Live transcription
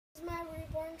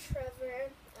Trevor.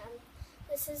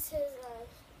 This is his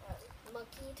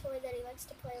monkey toy that he likes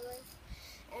to play with.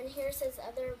 And here's his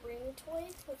other ring toy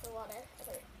with a lot of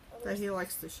other that he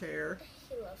likes to share.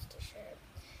 He loves to share.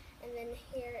 And then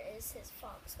here is his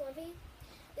fox lovey.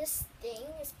 This thing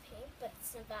is pink, but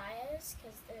it's Nevaeh's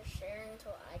because they're sharing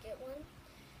until I get one.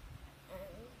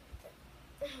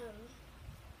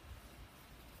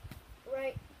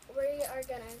 Right, we are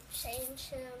gonna change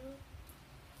him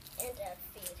and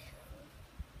feed him.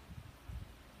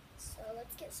 So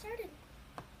let's get started.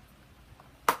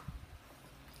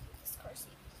 This car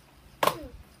seat.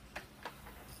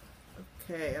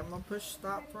 Okay, I'm gonna push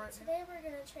stop right now. Today we're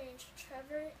gonna change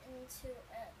Trevor into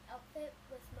an outfit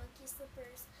with monkey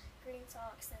slippers, green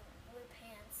socks, and blue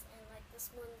pants, and like this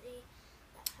onesie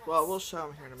that has. Well, we'll show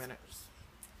him here in a minute.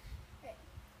 Right.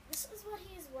 This is what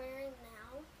he's wearing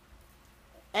now.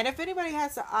 And if anybody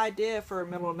has an idea for a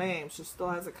middle name, she still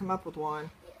hasn't come up with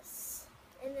one. Yes.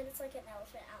 And then it's like an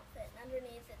elephant outfit, and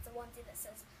underneath it's a onesie that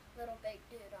says "Little Big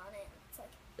Dude" on it. It's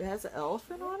like. It has an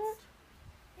elephant on it?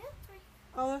 Yeah, it's right.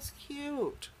 Oh, that's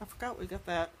cute. I forgot we got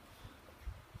that.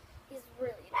 He's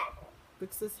really adorable.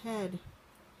 Fix his head,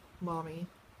 Mommy.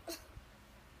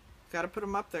 Gotta put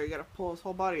him up there. You gotta pull his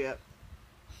whole body up.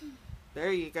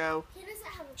 There you go. He doesn't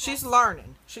have a She's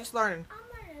learning. She's learning. I'm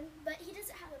learning, but he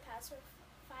doesn't have a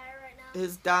pacifier right now.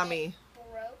 His dummy. It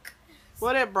broke.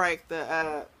 What did break?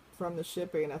 The from the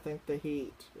shipping, I think the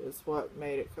heat is what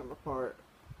made it come apart.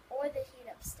 Or the heat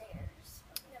upstairs.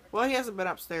 Well, he hasn't been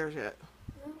upstairs yet.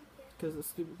 No, Because the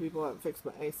stupid people haven't fixed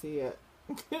my AC yet.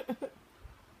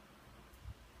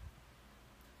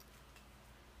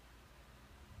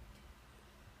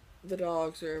 The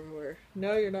dogs are everywhere.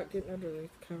 No, you're not getting underneath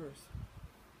the covers.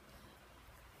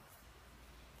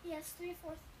 He has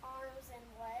 3/4 arms and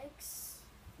legs.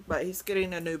 But he's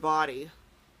getting a new body.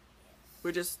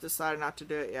 We just decided not to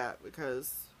do it yet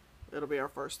because it'll be our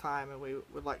first time and we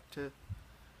would like to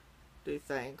do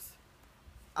things.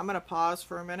 I'm going to pause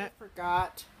for a minute.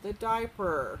 Forgot the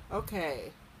diaper.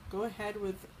 Okay. Go ahead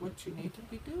with what you need to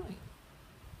be doing.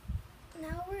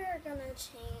 Now we're going to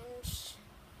change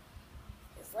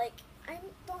his, like, I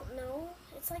don't know.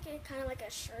 It's like a kind of like a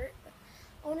shirt.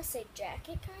 I want to say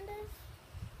jacket, kind of.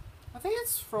 I think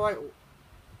it's for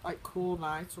like cool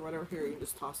nights or whatever. Here, you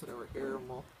just toss it over here and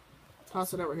we'll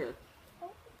toss it over here.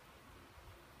 Oh.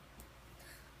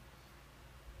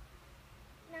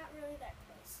 Not really that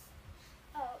close.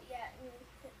 Oh, yeah, and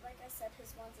like I said, his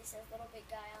onesie says "Little Big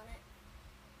Guy" on it.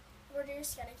 We're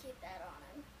just going to keep that on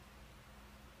him.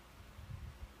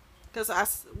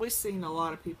 Because we've seen a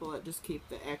lot of people that just keep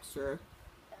the extra.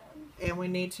 And we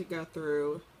need to go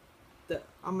through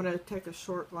I'm going to take a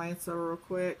short glance over real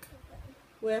quick. Okay.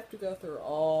 We have to go through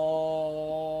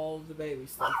all the baby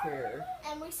stuff here.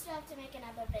 And we still have to make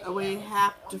another video. We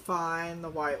have to find the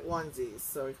white onesies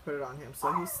so we can put it on him.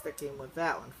 So he's sticking with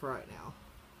that one for right now.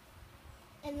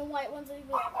 And the white ones that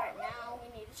we have right now,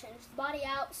 we need to change the body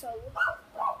out so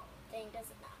the thing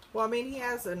doesn't matter. Well, I mean, he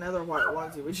has another white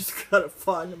onesie. We just gotta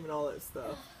find him and all that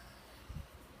stuff.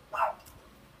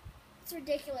 It's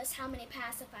ridiculous how many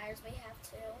pacifiers we have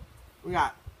too.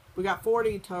 We got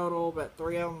 40 total, but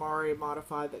 3 of them already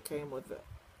modified that came with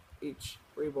each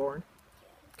Reborn.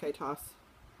 Katy. Okay.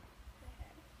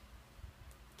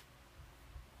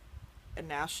 And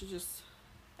now she just...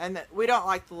 And we don't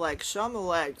like the legs. Show them the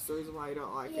legs, the reason why you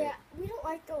don't like it. Yeah, we don't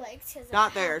like the legs because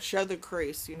Not there. Show the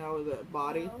crease, you know, the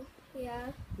body. Oh,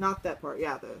 yeah. Not that part.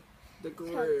 Yeah, the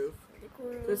groove.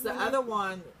 Because the other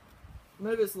one,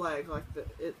 move his leg like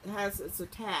it's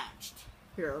attached.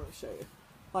 Here, let me show you.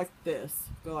 Like this.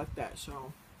 Go like that. Show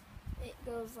him. It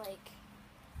goes like.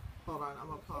 Hold on, I'm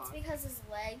gonna pause. It's because his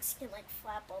legs can like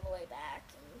flap all the way back,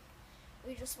 and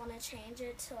we just want to change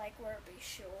it to like where it be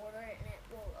shorter and it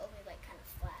will only like kind of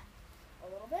flat a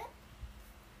little bit.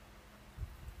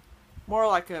 More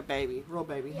like a baby, real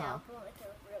baby, Yeah, huh? more like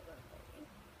a real baby.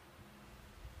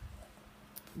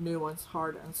 New one's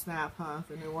hard to unsnap, huh?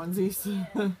 The new onesies.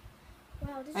 Yeah.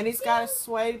 Wow, And he's got a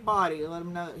suede body. Let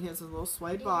him know that he has a little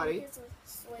suede body. He has a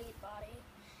suede body.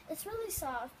 It's really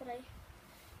soft, but I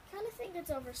kind of think it's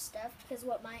overstuffed because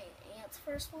what my aunt's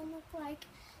first one looked like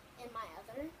and my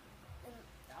other. And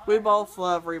We both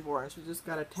love Reborns. We just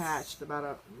got attached about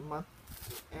a month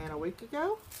and a week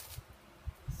ago.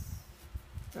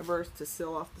 Remember to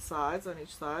seal off the sides on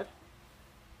each side.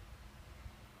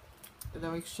 And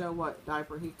then we show what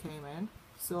diaper he came in.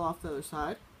 Seal off the other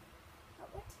side.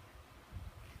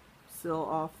 Seal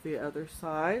off the other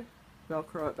side.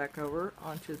 Velcro it back over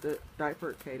onto the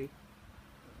diaper, Katy.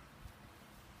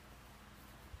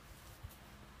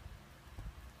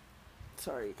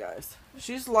 Sorry, you guys.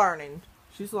 She's learning.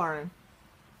 She's learning.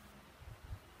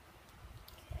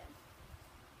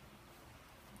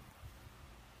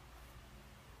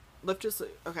 Lift his.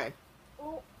 Okay.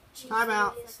 Oh, geez, Time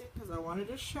out. Louise. Because I wanted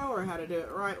to show her how to do it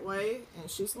the right way, and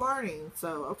she's learning.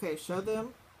 So, okay, show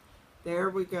them. There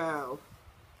we go.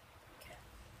 Okay.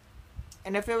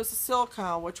 And if it was a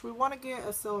silicone, which we want to get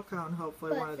a silicone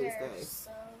hopefully But one of these they're days.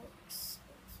 so expensive.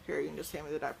 Here, you can just hand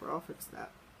me the diaper. I'll fix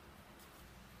that.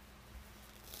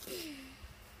 You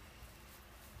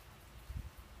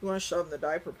want to show them the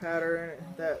diaper pattern?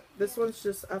 That this one's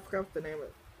just, I forgot what the name of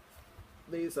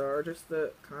these are. Just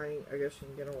the kind, I guess you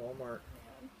can get in Walmart.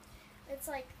 Yeah. It's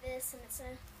like this, and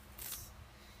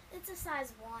it's a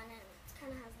size 1, and it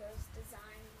kind of has those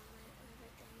designs on it and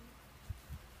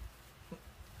everything.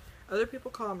 Other people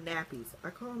call them nappies. I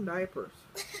call them diapers.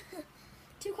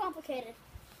 Too complicated.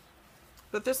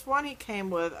 But this one he came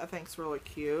with, I think, is really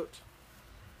cute.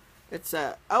 It's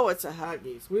a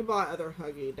Huggies. We bought other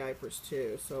Huggy diapers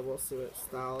too, so we'll see what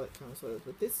style it comes with.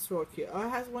 But this is real cute. Oh, it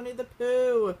has Winnie the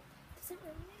Pooh. Does it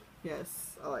really?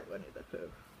 Yes, I like Winnie the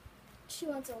Pooh. She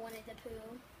wants a Winnie the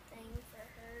Pooh thing for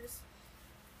hers.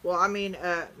 Well, I mean,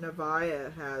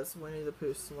 Nevaeh has Winnie the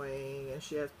Pooh swing, and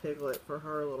she has Piglet for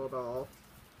her little doll.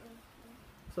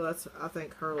 Mm-hmm. So that's, I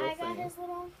think, her little I got thing. his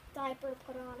little diaper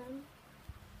put on him.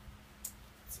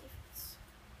 Let's see if it's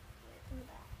right in the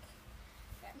back.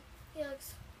 Okay. He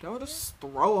looks. Don't just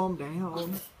throw him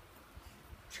down.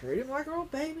 Treat him like a little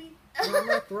baby. Or I'm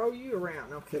going to throw you around.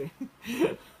 No, I'm kidding.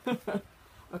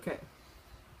 Okay.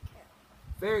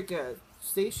 Very good.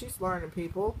 See, she's learning,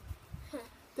 people.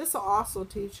 This will also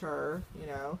teach her, you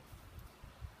know,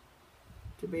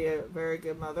 to be a very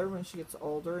good mother when she gets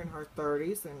older in her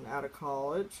 30s and out of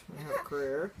college and have a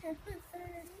career. In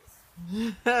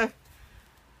my 30s.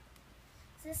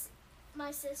 My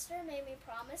sister made me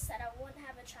promise that I wouldn't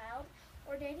have a child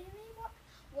or date anyone.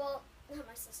 Well, not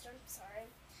my sister. Sorry.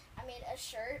 I mean a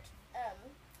shirt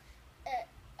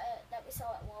that we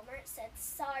saw at Walmart said,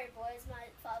 "Sorry, boys.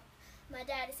 My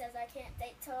daddy says I can't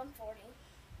date till I'm 40."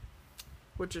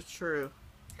 Which is true.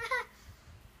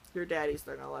 Your daddy's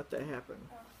not gonna let that happen.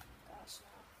 Oh gosh,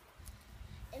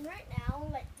 no. And right now,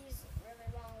 like these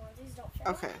really long ones, these don't fit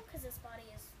Okay. on him because his body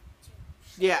is too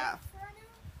short Yeah. for right now.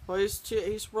 Well,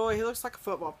 he's really, he looks like a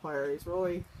football player. He's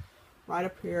really right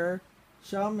up here.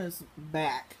 Show him his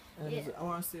back. And Yeah. I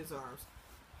want to see his arms.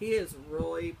 He is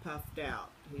really puffed out.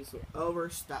 He's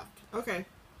overstuffed. Okay.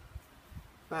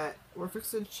 But we're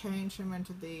fixing to change him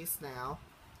into these now.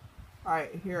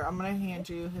 Alright, here, I'm going to hand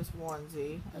you his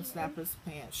onesie and snap his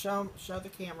pants. Show the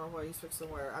camera what he's fixing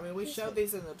to wear. I mean, we showed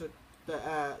these in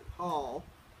the haul,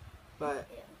 but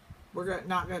Yeah. we're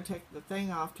not going to take the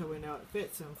thing off till we know it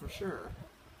fits him for sure.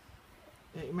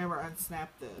 And remember, unsnap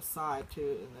the side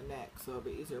too in the neck, so it'll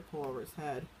be easier to pull over his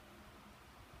head.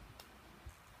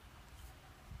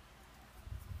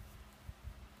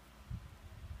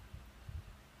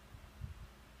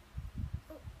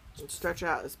 And stretch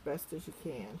out as best as you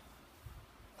can.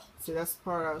 See, that's the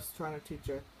part I was trying to teach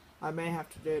you. I may have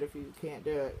to do it if you can't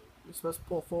do it. You're supposed to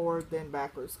pull forward, then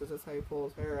backwards, because that's how you pull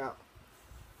his hair out.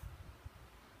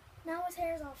 Now his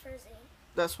hair is all frizzy.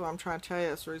 That's what I'm trying to tell you.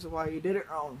 That's the reason why you did it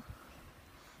wrong.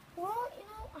 Well, you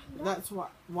know, I'm not. That's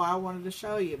why I wanted to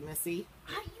show you, Missy.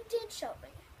 You did show me.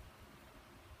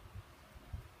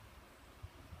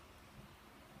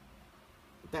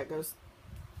 That goes...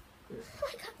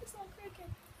 I got this all crooked.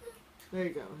 There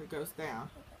you go. It goes down.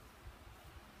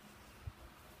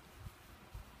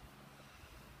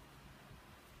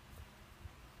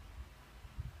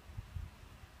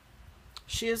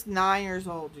 She is 9 years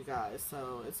old, you guys,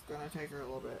 so it's going to take her a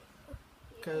little bit.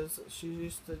 Because she's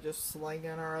used to just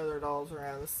slinging our other dolls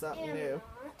around. This is something And new.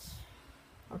 not.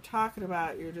 I'm talking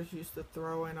about you're just used to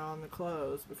throwing on the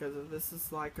clothes because of this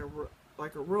is like a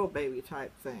real baby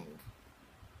type thing.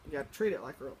 You got to treat it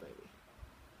like a real baby.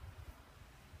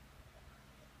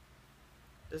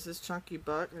 Is this chunky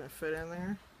butt going to fit in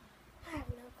there? I have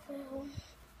no clue.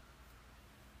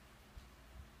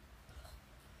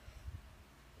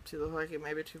 Does it look like it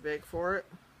may be too big for it?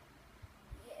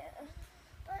 Yeah.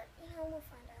 But, you know, we'll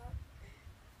find out.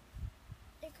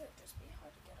 It could just be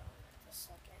hard to get on at the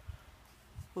second.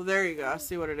 Well, there you go. I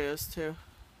see what it is, too.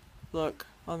 Look,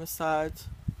 on the sides.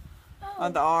 Oh,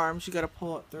 On the arms, you got to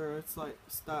pull it through. It's like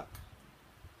stuck.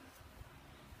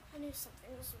 I knew something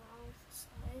was wrong with the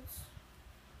sides.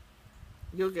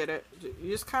 You'll get it. You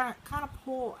just kind of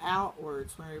pull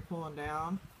outwards when you're pulling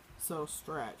down. So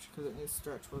stretch, because it needs to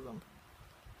stretch with them.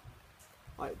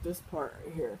 Like this part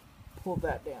right here. Pull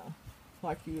that down.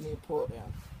 Like you need to pull it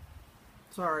down.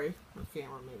 Sorry, the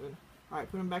camera moving. Alright,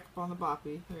 put them back up on the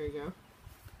boppy. There you go.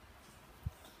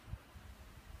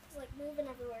 It's like moving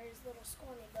everywhere, his little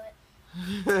squirmy butt.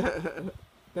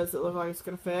 Does it look like it's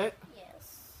going to fit?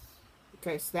 Yes.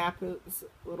 Okay, snap his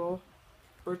little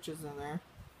britches in there.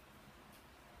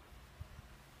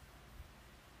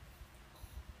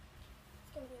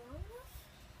 It's gonna be long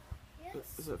enough.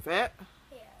 Yes. Does it fit?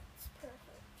 Yeah, it's perfect.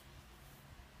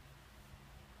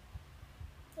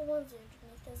 The onesie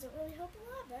underneath doesn't really help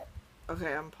a lot, but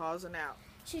Okay, I'm pausing out.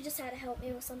 she just had to help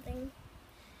me with something.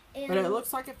 And But it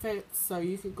looks like it fits, so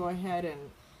you could go ahead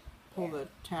and pull the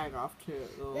tag off too.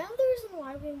 now the reason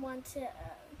why we want to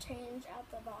change out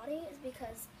the body is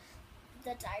because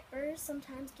the diapers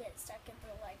sometimes get stuck in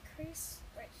the leg crease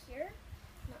right here.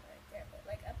 Not right there, but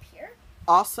like up here.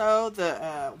 Also,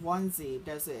 the onesie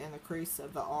does it in the crease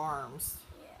of the arms.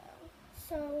 Yeah.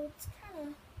 So it's kind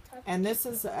of tough. And this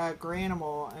is a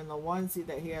Granimal, and the onesie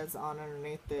that he has on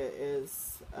underneath it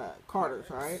is Carter's,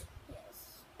 right? Yes.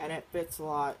 And it fits a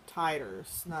lot tighter,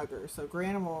 snugger. So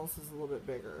Granimal's is a little bit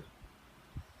bigger.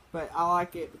 But I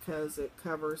like it because it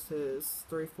covers his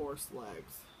 3/4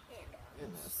 legs And arms.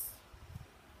 in this.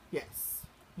 Yes.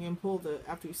 You can pull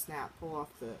after you snap, pull off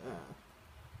the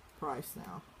price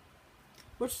now.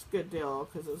 Which is a good deal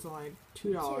because it was only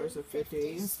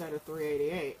 $2.50 instead of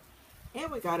 $3.88. And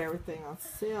we got everything on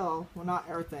sale. Well, not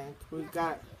everything. We've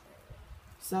got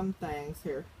some things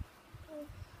here.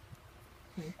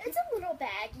 It's a little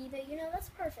baggy, but you know, that's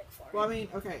perfect for Well, I him. mean,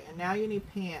 okay, and now you need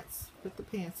pants. Put the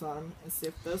pants on them and see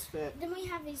if those fit. Then we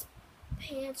have these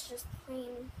pants, just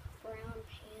plain brown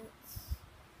pants.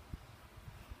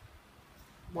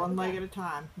 One leg at a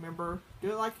time. Remember,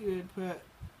 do it like you would put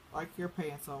like your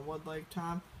pants on, one leg at a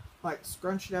time. Like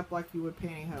scrunch it up like you would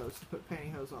pantyhose. Put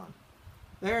pantyhose on.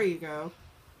 There you go.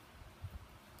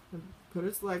 And put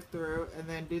his leg through, and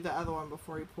then do the other one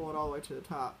before you pull it all the way to the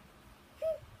top.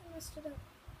 I messed it up.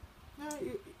 No,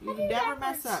 you I did it never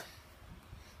mess backwards. up.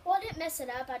 Well, I didn't mess it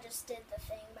up. I just did the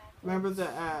thing backwards. Remember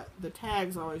the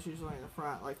tag's always usually in the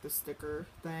front, like the sticker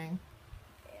thing.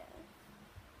 Yeah.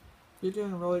 You're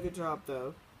doing a really good job,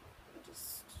 though.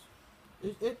 Just.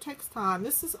 It takes time.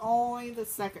 This is only the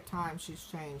second time she's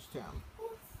changed him.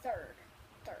 Oh, third.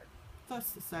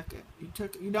 That's the second. This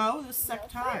is the second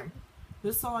time.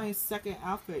 This is only his second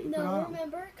outfit you put No, on him.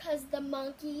 remember? Because the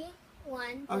monkey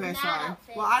one. Okay, that sorry.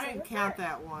 Outfit, Well, I so didn't the count third.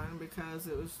 that one because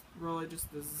it was really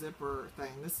just the zipper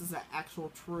thing. This is an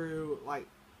actual true, like,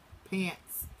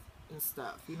 pants and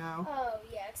stuff, you know? Oh,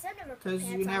 yeah, because I've never put Because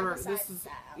pants you never, on besides this is,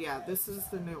 that yeah, outfit, this is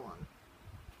so. the new one.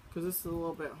 Because this is a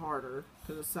little bit harder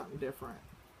because it's something different.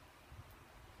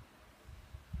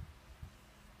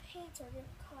 Pants are getting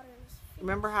caught in his feet.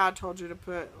 Remember how I told you to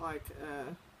put, like,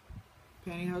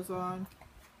 pantyhose on?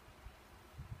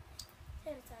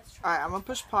 Alright, I'm going to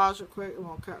push pause real quick and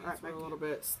we'll cut right back a little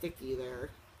bit sticky there.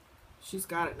 She's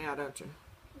got it now, don't you?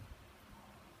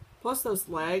 Plus those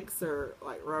legs are,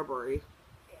 like, rubbery.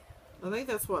 I think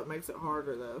that's what makes it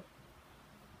harder, though.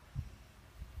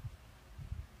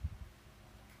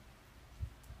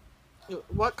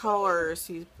 What color is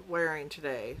he wearing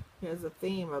today? He has a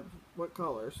theme of what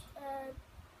colors?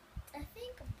 I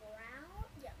think brown.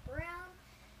 Yeah, brown.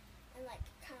 And like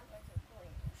kind of like a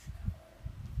greenish color.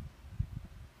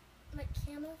 Like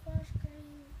camouflage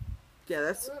green. Yeah,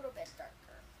 that's A little bit darker.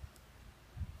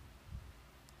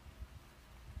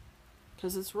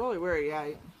 because it's really weird. Yeah,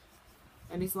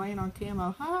 and he's laying on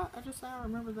camo. Huh? I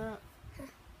remember that.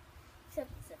 Except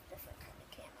it's a different kind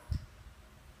of camo.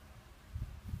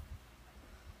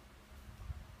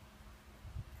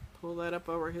 Pull that up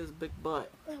over his big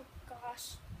butt. Oh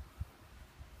gosh.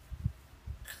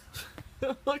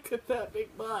 Look at that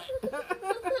big butt.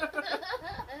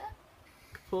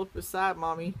 Pull up beside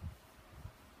mommy.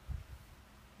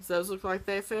 Does those look like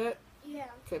they fit? Yeah.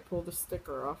 Okay, pull the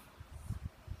sticker off.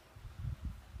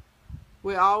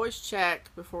 We always check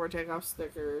before we take off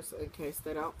stickers in case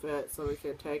they don't fit, so we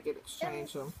can take it,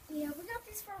 exchange them. Yeah, we got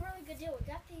these for a really good deal. We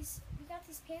got these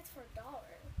pants for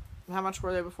 $1. How much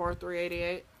were they before? $3.88.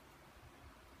 They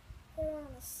were on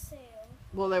a sale.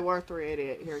 Well, they were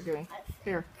 $3.88. Here, give me. I think.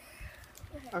 Here.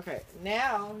 Okay. Okay,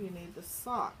 now you need the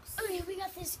socks. Oh yeah, we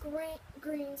got these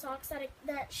green socks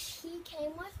that she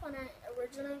came with when I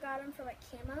originally got them for like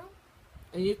camo.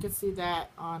 And you can see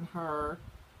that on her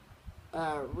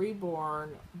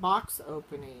Reborn box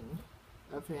opening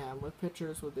of him with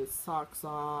pictures with his socks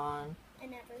on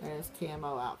And everything. and his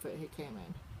camo outfit he came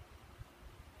in.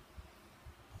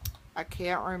 I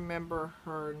can't remember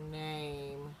her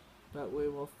name, but we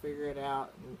will figure it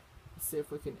out and see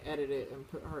if we can edit it and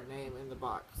put her name in the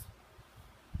box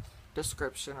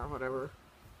description or whatever.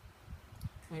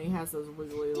 And he has those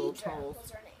wiggly little Deidre toes.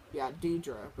 was her name. Yeah,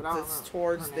 Deidre, but I don't It's know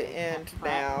towards her the name. end Pratt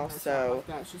now, or something so like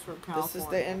that. She's from California. this is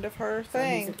the end of her So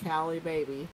he's thing. a Cali baby.